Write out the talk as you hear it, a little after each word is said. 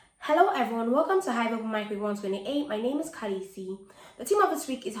Hello everyone, welcome to Hive Open Mic Week 128. My name is Khaleesi. The theme of this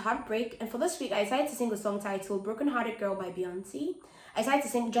week is heartbreak, and for this week I decided to sing a song titled Broken Hearted Girl by Beyonce. I decided to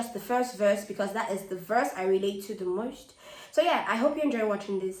sing just the first verse because that is the verse I relate to the most. So yeah, I hope you enjoy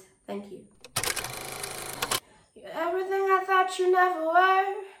watching this. Thank you. You're everything I thought you never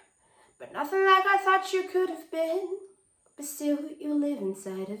were, but nothing like I thought you could have been. But still you live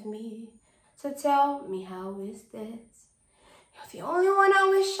inside of me. So tell me, how is this? You're the only one I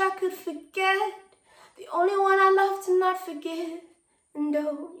wish I could forget, the only one I love to not forgive. And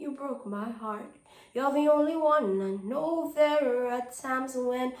though you broke my heart, you're the only one I know. There are times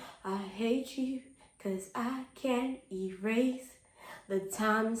when I hate you, 'cause I can't erase the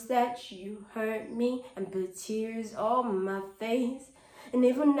times that you hurt me and put tears on my face. And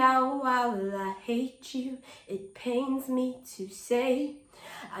even now, while I hate you, it pains me to say,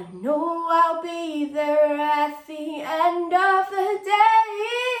 I know I'll be there at the end of the day.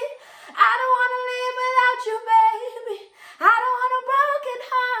 I don't want to live without you, baby. I don't want a broken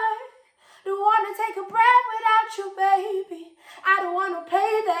heart. Don't want to take a breath without you, baby. I don't want to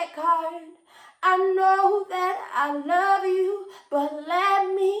play that card. I know that I love you, but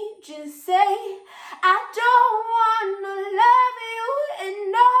let me just say, I don't want to love you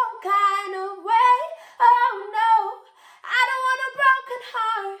in no kind of way. Oh no, I don't want a broken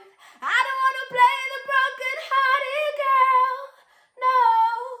heart. I don't want to play the broken hearted girl. No,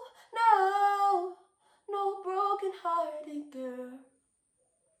 no broken hearted girl.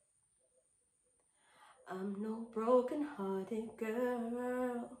 I'm no broken hearted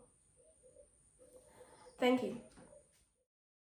girl. Thank you.